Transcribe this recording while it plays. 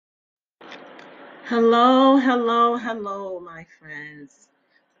Hello, hello, hello, my friends.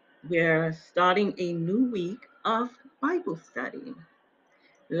 We're starting a new week of Bible study.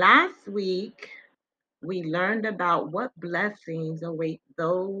 Last week, we learned about what blessings await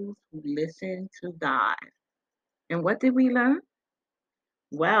those who listen to God. And what did we learn?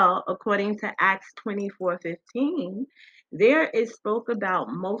 Well, according to Acts 24:15, there is spoke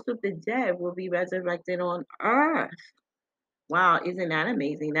about most of the dead will be resurrected on earth. Wow, isn't that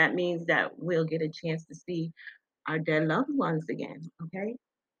amazing? That means that we'll get a chance to see our dead loved ones again. Okay.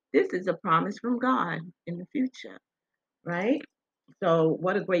 This is a promise from God in the future, right? So,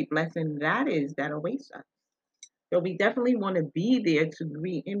 what a great blessing that is that awaits us. So, we definitely want to be there to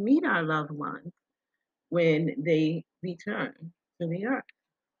greet and meet our loved ones when they return to the earth.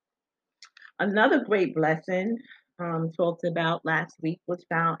 Another great blessing talked about last week was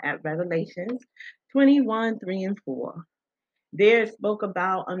found at Revelations 21 3 and 4. There it spoke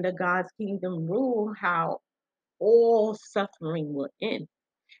about under God's kingdom rule how all suffering will end.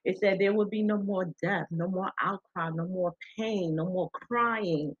 It said there would be no more death, no more outcry, no more pain, no more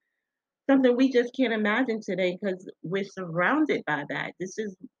crying. Something we just can't imagine today because we're surrounded by that. This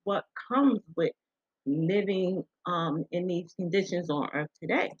is what comes with living in these conditions on earth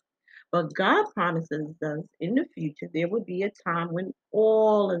today. But God promises us in the future there will be a time when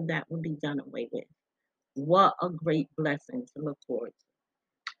all of that will be done away with. What a great blessing to look forward to.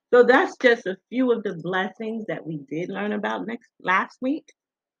 So that's just a few of the blessings that we did learn about next last week.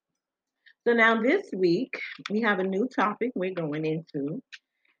 So now this week we have a new topic we're going into,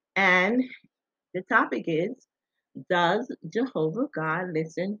 and the topic is, does Jehovah God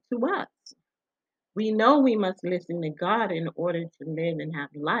listen to us? We know we must listen to God in order to live and have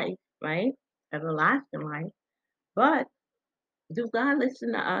life, right? Everlasting life. But do God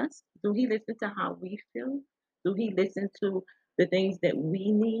listen to us? Do he listen to how we feel? Do he listen to the things that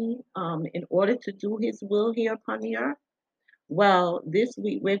we need in order to do his will here upon the earth? Well, this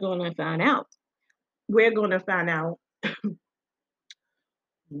week we're going to find out. We're going to find out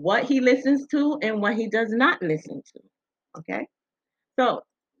what he listens to and what he does not listen to. Okay. So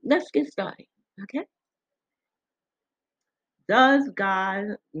let's get started. Okay. Does God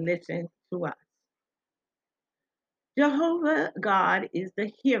listen to us? Jehovah God is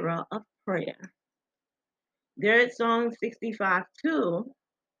the hearer of prayer. There at Psalm 65 2,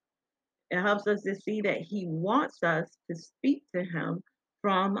 it helps us to see that he wants us to speak to him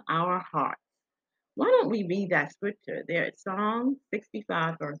from our hearts. Why don't we read that scripture there at Psalm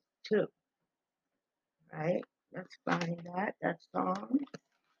 65, verse 2? Right? Let's find that. That's Psalm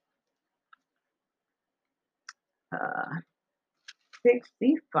uh,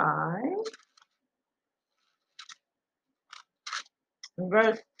 65,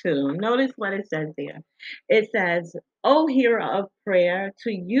 verse 2. Notice what it says there. It says, O hearer of prayer,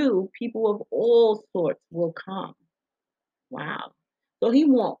 to you people of all sorts will come. Wow. So he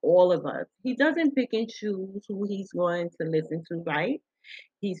wants all of us. He doesn't pick and choose who he's going to listen to, right?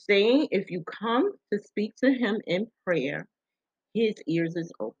 He's saying if you come to speak to him in prayer, his ears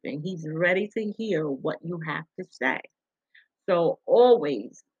is open. He's ready to hear what you have to say. So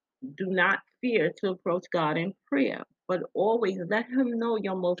always do not fear to approach God in prayer, but always let him know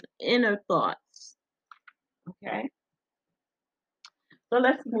your most inner thoughts. Okay? So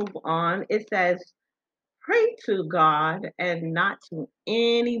let's move on. It says, pray to God and not to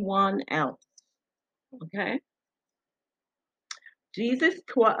anyone else. Okay? Jesus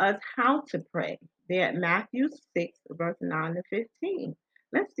taught us how to pray. There at Matthew 6, verse 9 to 15.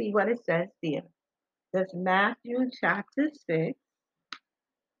 Let's see what it says there. That's Matthew chapter 6.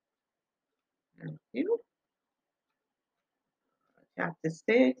 Matthew chapter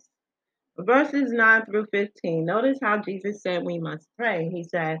 6, verses 9 through 15. Notice how Jesus said we must pray. He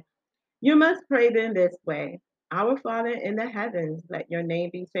said, you must pray then this way. Our Father in the heavens, let your name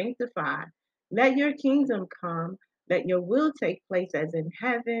be sanctified. Let your kingdom come. Let your will take place as in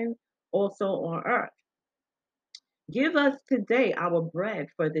heaven, also on earth. Give us today our bread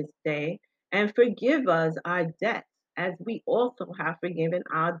for this day, and forgive us our debts, as we also have forgiven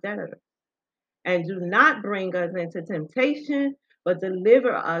our debtors. And do not bring us into temptation, but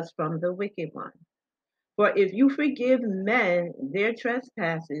deliver us from the wicked one. For if you forgive men their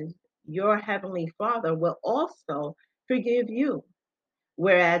trespasses, your heavenly Father will also forgive you.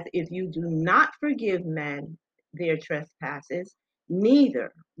 Whereas if you do not forgive men their trespasses,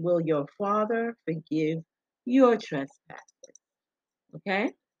 neither will your Father forgive your trespasses.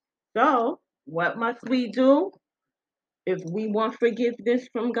 Okay? So, what must we do if we want forgiveness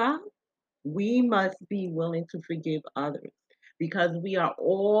from God? We must be willing to forgive others because we are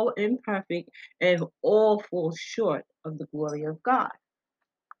all imperfect and all fall short of the glory of God,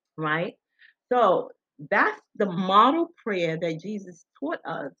 right? So that's the model prayer that Jesus taught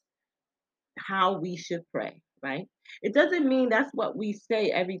us how we should pray, right? It doesn't mean that's what we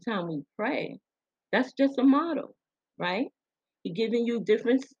say every time we pray. That's just a model, right? He's giving you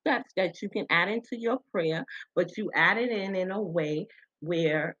different steps that you can add into your prayer, but you add it in a way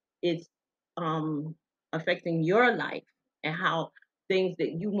where it's um, affecting your life and how things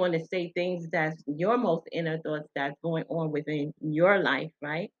that you want to say, things that's your most inner thoughts that's going on within your life,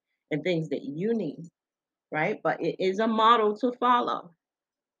 right? And things that you need, right? But it is a model to follow.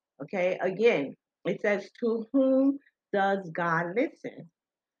 Okay, again, it says, to whom does God listen?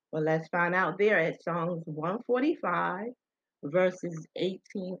 Well, let's find out there at Psalms 145, verses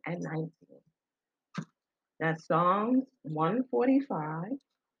 18 and 19. That's Psalms 145.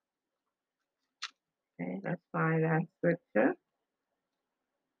 Okay, let's find that scripture.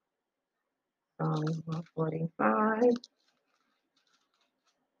 Psalms 145,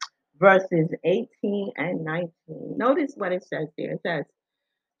 verses 18 and 19. Notice what it says there. It says,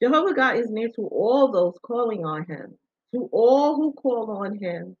 Jehovah God is near to all those calling on him, to all who call on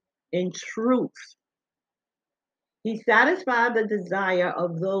him in truth. He satisfies the desire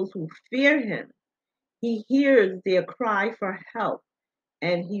of those who fear him. He hears their cry for help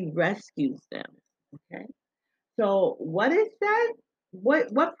and he rescues them. Okay. So what is that?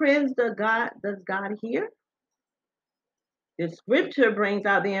 What prayers does God hear? The scripture brings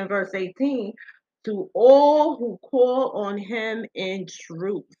out there in verse 18, to all who call on him in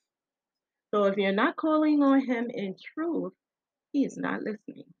truth. So if you're not calling on him in truth, he is not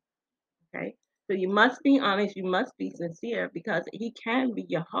listening. Okay. So you must be honest, you must be sincere because he can be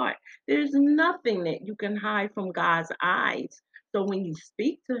your heart. There's nothing that you can hide from God's eyes. So when you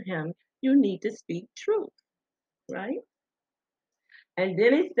speak to him, you need to speak truth, right? And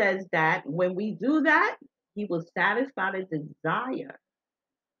then it says that when we do that, he will satisfy the desire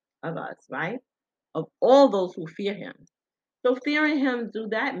of us, right? Of all those who fear him. So fearing him do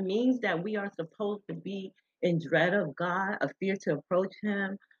that means that we are supposed to be in dread of God, a fear to approach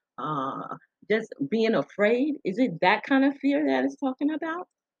him, uh, just being afraid. Is it that kind of fear that it's talking about?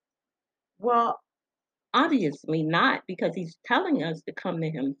 Well, obviously not, because he's telling us to come to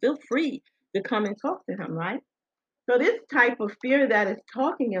him. Feel free to come and talk to him, right? So this type of fear that it's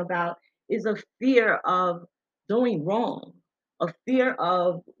talking about is a fear of doing wrong, a fear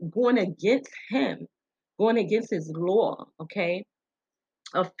of going against him, going against his law, okay?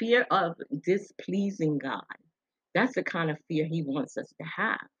 A fear of displeasing God. That's the kind of fear he wants us to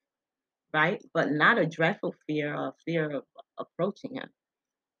have, right? But not a dreadful fear or fear of approaching him.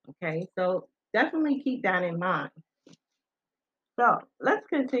 Okay, so definitely keep that in mind. So let's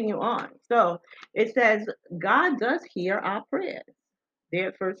continue on. So it says God does hear our prayers. There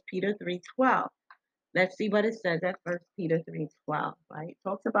at 1 Peter 3:12. Let's see what it says at 1 Peter 3:12, right? It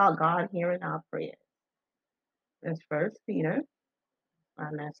talks about God hearing our prayers. That's 1 Peter,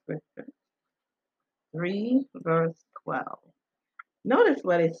 on that scripture. 3 verse 12. Notice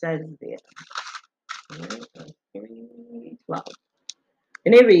what it says there. Verse 3, 12.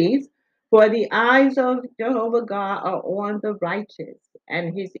 And it reads, for the eyes of Jehovah God are on the righteous,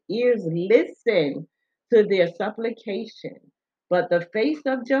 and his ears listen to their supplication. But the face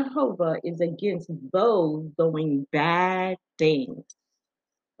of Jehovah is against those doing bad things.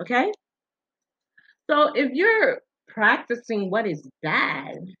 Okay? So if you're practicing what is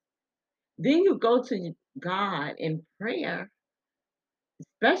bad, then you go to God in prayer,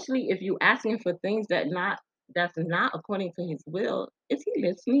 especially if you're asking for things that's not according to his will. Is he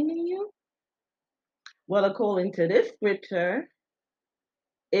listening to you? Well, according to this scripture,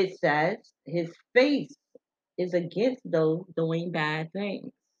 it says his face is against those doing bad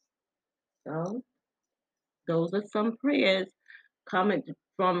things. So those are some prayers coming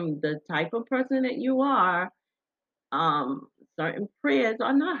from the type of person that you are. Um, Certain prayers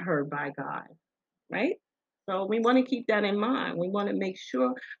are not heard by God, right? So we want to keep that in mind. We want to make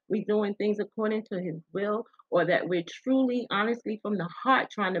sure we're doing things according to his will, or that we're truly, honestly, from the heart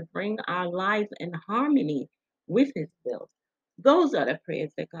trying to bring our lives in harmony with his will. Those are the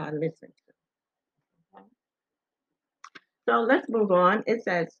prayers that God listens to. Okay? So let's move on. It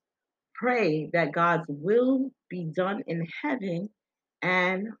says, pray that God's will be done in heaven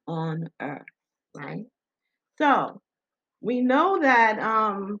and on earth, right? So we know that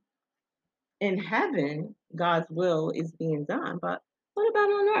in heaven, God's will is being done, but what about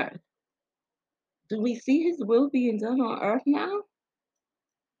on earth? Do we see his will being done on earth now?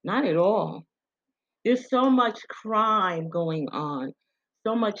 Not at all. There's so much crime going on,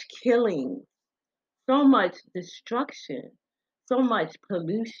 so much killing, so much destruction, so much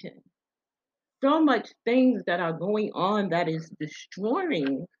pollution, so much things that are going on that is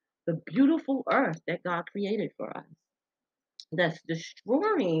destroying the beautiful earth that God created for us, that's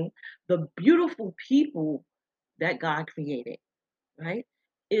destroying the beautiful people that God created, right?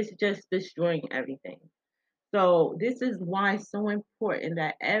 It's just destroying everything. So this is why it's so important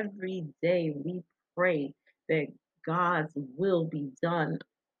that every day we pray that God's will be done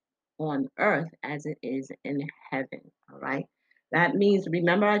on earth as it is in heaven. All right. That means,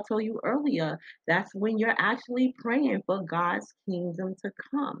 remember, I told you earlier, that's when you're actually praying for God's kingdom to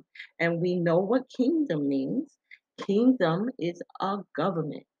come. And we know what kingdom means. Kingdom is a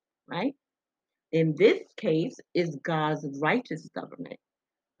government, right? In this case, is God's righteous government,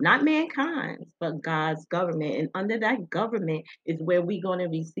 not mankind's, but God's government. And under that government is where we're going to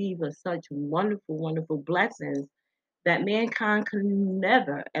receive such wonderful, wonderful blessings that mankind can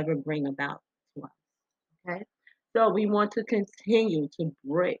never, ever bring about to us. Okay? So we want to continue to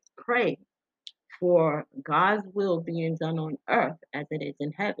pray for God's will being done on earth as it is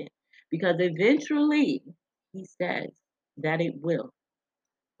in heaven. Because eventually, he says that it will.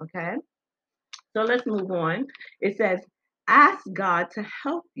 Okay? So let's move on. It says, ask God to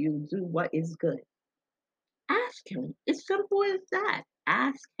help you do what is good. Ask him. It's simple as that.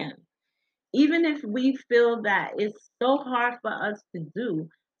 Ask him. Even if we feel that it's so hard for us to do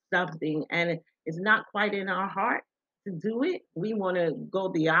something and it's not quite in our heart to do it, we want to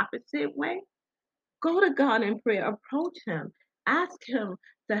go the opposite way. Go to God in prayer, approach him, ask him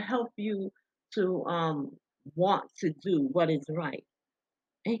to help you to want to do what is right.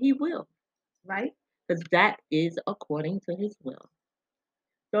 And he will, right? Because that is according to his will.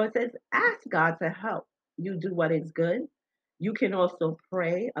 So it says, ask God to help you do what is good. You can also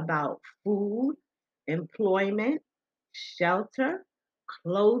pray about food, employment, shelter,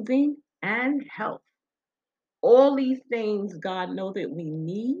 clothing, and health. All these things God knows that we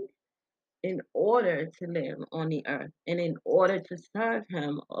need in order to live on the earth and in order to serve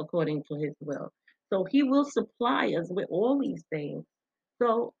him according to his will. So he will supply us with all these things.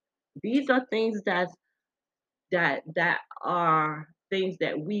 So these are things that are things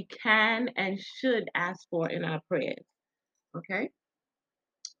that we can and should ask for in our prayers. Okay?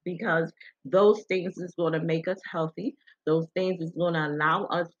 Because those things is going to make us healthy. Those things is going to allow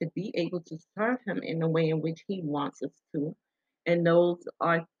us to be able to serve him in the way in which he wants us to. And those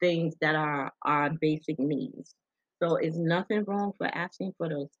are things that are our basic needs. So it's nothing wrong for asking for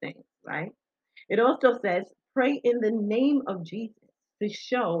those things, right? It also says, pray in the name of Jesus to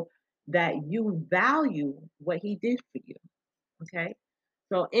show that you value what he did for you. Okay?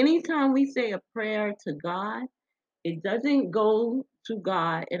 So anytime we say a prayer to God, it doesn't go to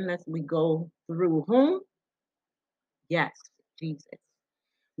God unless we go through whom? Yes, Jesus.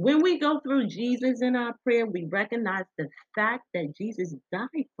 When we go through Jesus in our prayer, we recognize the fact that Jesus died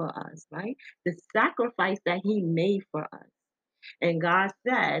for us, right? The sacrifice that he made for us. And God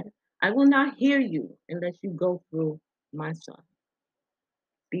said, I will not hear you unless you go through my son.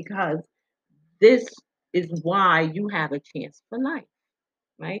 Because this is why you have a chance for life,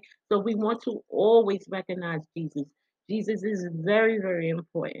 right? So we want to always recognize Jesus. Jesus is very, very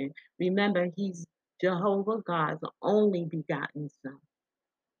important. Remember, he's Jehovah God's only begotten son.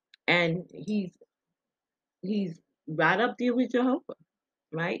 And he's right up there with Jehovah,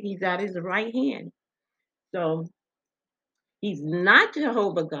 right? He's at his right hand. So he's not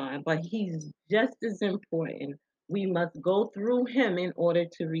Jehovah God, but he's just as important. We must go through him in order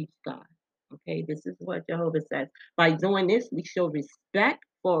to reach God. Okay, this is what Jehovah says. By doing this, we show respect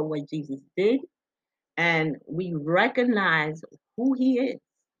for what Jesus did and we recognize who he is.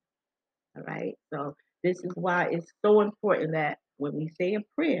 All right. So this is why it's so important that when we say a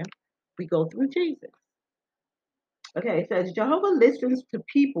prayer, we go through Jesus. Okay, it says Jehovah listens to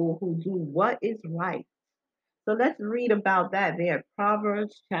people who do what is right. So let's read about that there.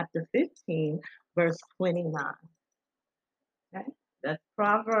 Proverbs chapter 15, verse 29. Okay, that's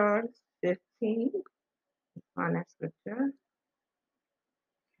Proverbs 15. On that scripture.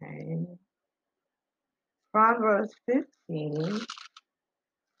 Okay. Proverbs 15,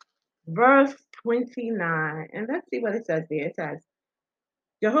 verse 29. And let's see what it says there. It says,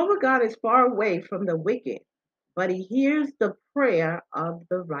 Jehovah God is far away from the wicked, but he hears the prayer of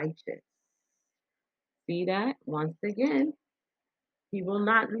the righteous. See that? Once again, he will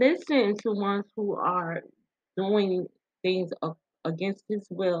not listen to ones who are doing things against his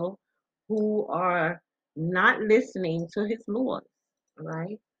will, who are not listening to his laws,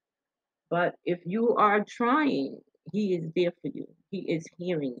 right? But if you are trying, he is there for you. He is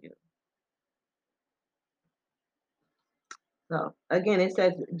hearing you. So again, it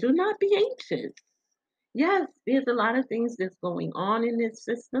says, do not be anxious. Yes, there's a lot of things that's going on in this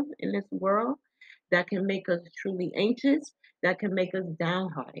system, in this world, that can make us truly anxious. that can make us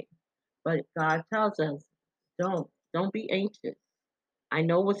downhearted. But God tells us, don't be anxious. I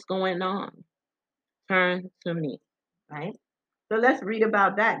know what's going on. Turn to me, right? So let's read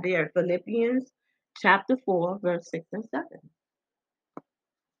about that there. Philippians chapter 4, verse 6 and 7.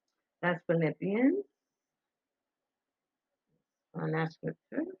 That's Philippians on that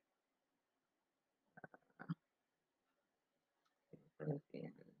scripture.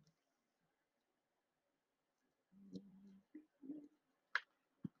 Philippians.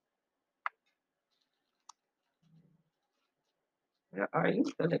 Where are you,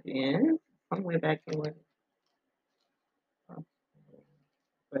 Philippians? Somewhere back here.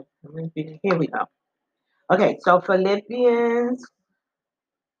 Here we go. Okay, so Philippians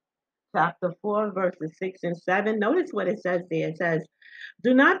chapter 4, verses 6 and 7. Notice what it says there. It says,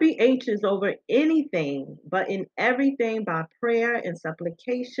 do not be anxious over anything, but in everything by prayer and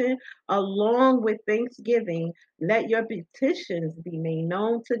supplication, along with thanksgiving, let your petitions be made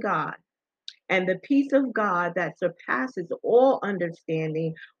known to God. And the peace of God that surpasses all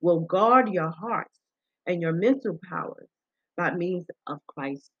understanding will guard your hearts and your mental powers by means of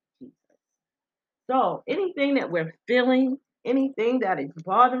Christ Jesus. So anything that we're feeling, anything that is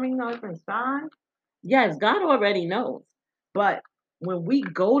bothering us inside, yes, God already knows. But when we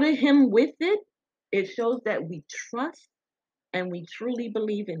go to Him with it, it shows that we trust and we truly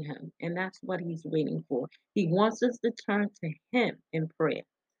believe in Him. And that's what He's waiting for. He wants us to turn to Him in prayer.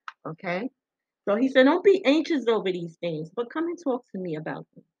 Okay? So He said, don't be anxious over these things, but come and talk to me about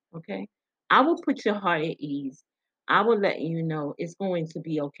them. Okay? I will put your heart at ease. I will let you know it's going to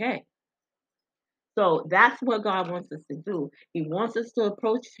be okay. So that's what God wants us to do. He wants us to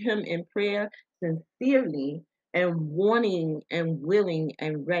approach Him in prayer sincerely and wanting and willing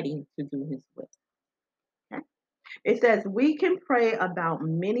and ready to do His will. Okay? It says we can pray about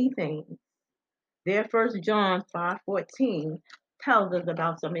many things. There, 1 John 5:14 tells us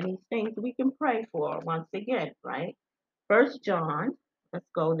about so many things we can pray for once again, right? 1 John, let's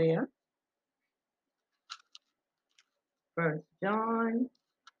go there. 1 John.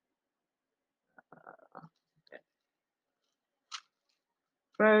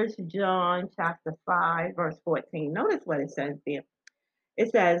 First John chapter 5, verse 14. Notice what it says there.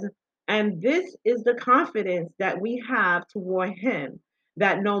 It says, and this is the confidence that we have toward Him,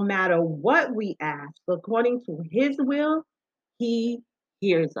 that no matter what we ask, according to His will, He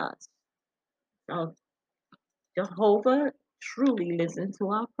hears us. So Jehovah truly listens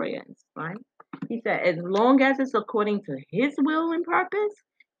to our prayers, right? He said, as long as it's according to His will and purpose,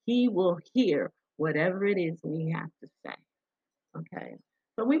 He will hear whatever it is we have to say. Okay.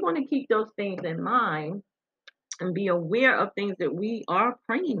 So we want to keep those things in mind and be aware of things that we are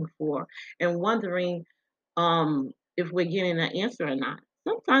praying for and wondering if we're getting an answer or not.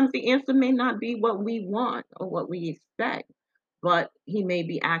 Sometimes the answer may not be what we want or what we expect, but He may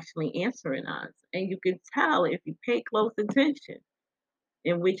be actually answering us. And you can tell if you pay close attention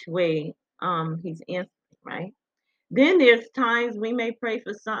in which way He's answering, right? Then there's times we may pray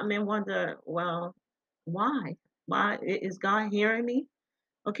for something and wonder, well, why? Why is God hearing me?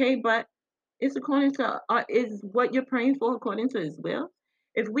 Okay, but it's according to is what you're praying for according to His will.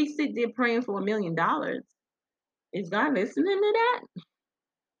 If we sit there praying for $1 million, is God listening to that?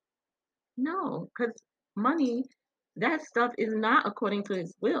 No, because money, that stuff is not according to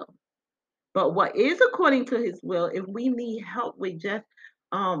His will. But what is according to His will, if we need help with just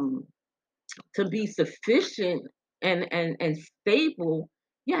um to be sufficient and stable,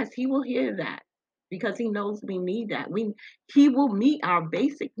 yes, He will hear that because He knows we need that. He will meet our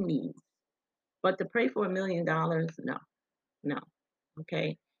basic needs. But to pray for $1 million, no, no,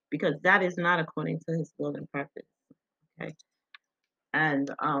 okay, because that is not according to His will and purpose, okay, and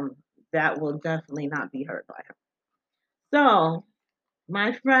that will definitely not be heard by Him. So,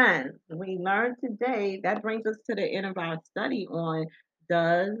 my friends, we learned today. That brings us to the end of our study on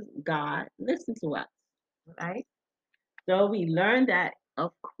does God listen to us, right? So we learned that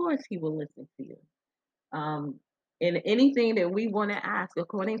of course He will listen to you. Um, in anything that we want to ask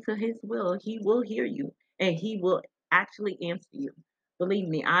according to His will, He will hear you and He will actually answer you. Believe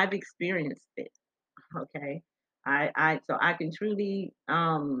me, I've experienced it. Okay. So I can truly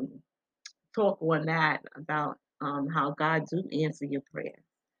talk on that about how God do answer your prayer.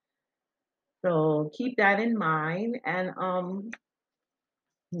 So keep that in mind. And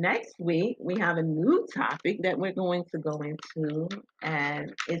next week we have a new topic that we're going to go into,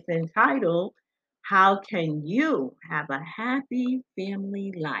 and it's entitled how can you have a happy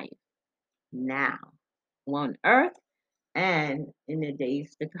family life now on earth and in the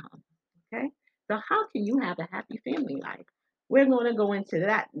days to come? Okay, so how can you have a happy family life? We're going to go into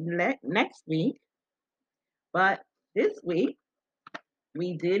that next week, but This week,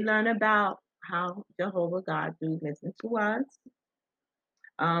 we did learn about how Jehovah God do listen to us.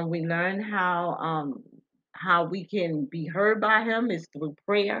 We learned how we can be heard by Him is through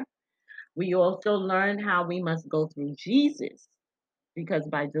prayer. We also learned how we must go through Jesus, because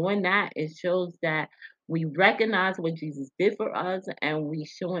by doing that, it shows that we recognize what Jesus did for us and we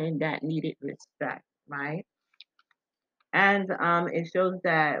showing that needed respect, right? And it shows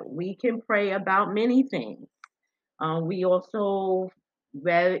that we can pray about many things. We also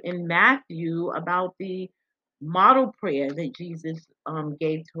read in Matthew about the model prayer that Jesus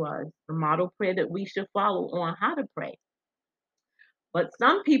gave to us, the model prayer that we should follow on how to pray. But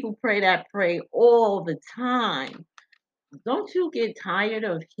some people pray all the time. Don't you get tired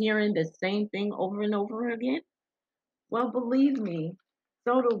of hearing the same thing over and over again? Well, believe me,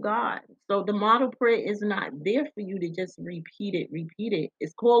 so do God. So the model prayer is not there for you to just repeat it, repeat it.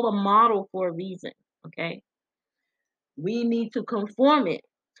 It's called a model for a reason, okay? We need to conform it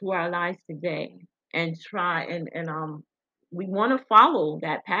to our lives today and try and we want to follow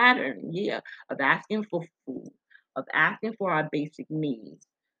that pattern, yeah, of asking for food, of asking for our basic needs,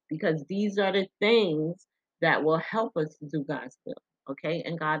 because these are the things that will help us to do God's will. Okay,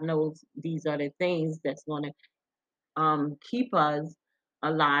 and God knows these are the things that's going to keep us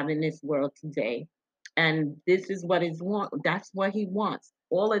alive in this world today. And this is what is want. That's what He wants.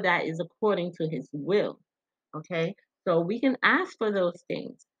 All of that is according to His will. Okay, so we can ask for those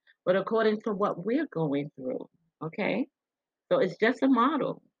things, but according to what we're going through. Okay, so it's just a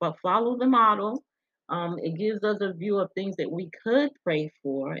model, but follow the model. It gives us a view of things that we could pray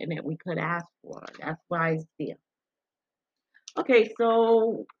for and that we could ask for. That's why it's there. Okay,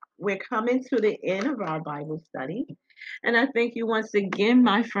 so we're coming to the end of our Bible study. And I thank you once again,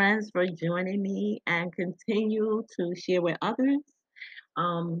 my friends, for joining me and continue to share with others.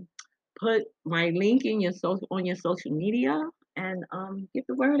 Um, put my link in your on your social media and get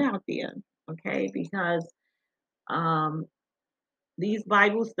the word out there. Okay, because um, these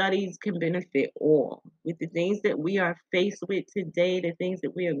Bible studies can benefit all. With the things that we are faced with today, the things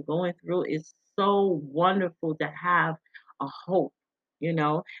that we are going through, is so wonderful to have a hope,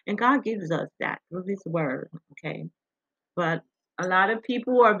 and God gives us that through His Word, okay? But a lot of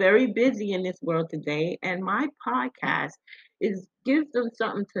people are very busy in this world today, and my podcast is gives them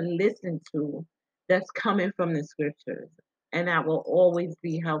something to listen to that's coming from the scriptures, and that will always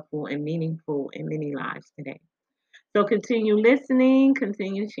be helpful and meaningful in many lives today. So continue listening,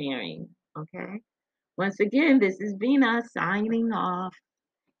 continue sharing. Okay. Once again, this is Vina signing off.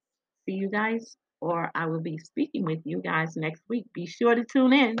 See you guys, or I will be speaking with you guys next week. Be sure to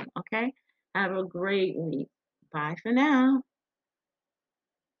tune in. Okay. Have a great week. Bye for now.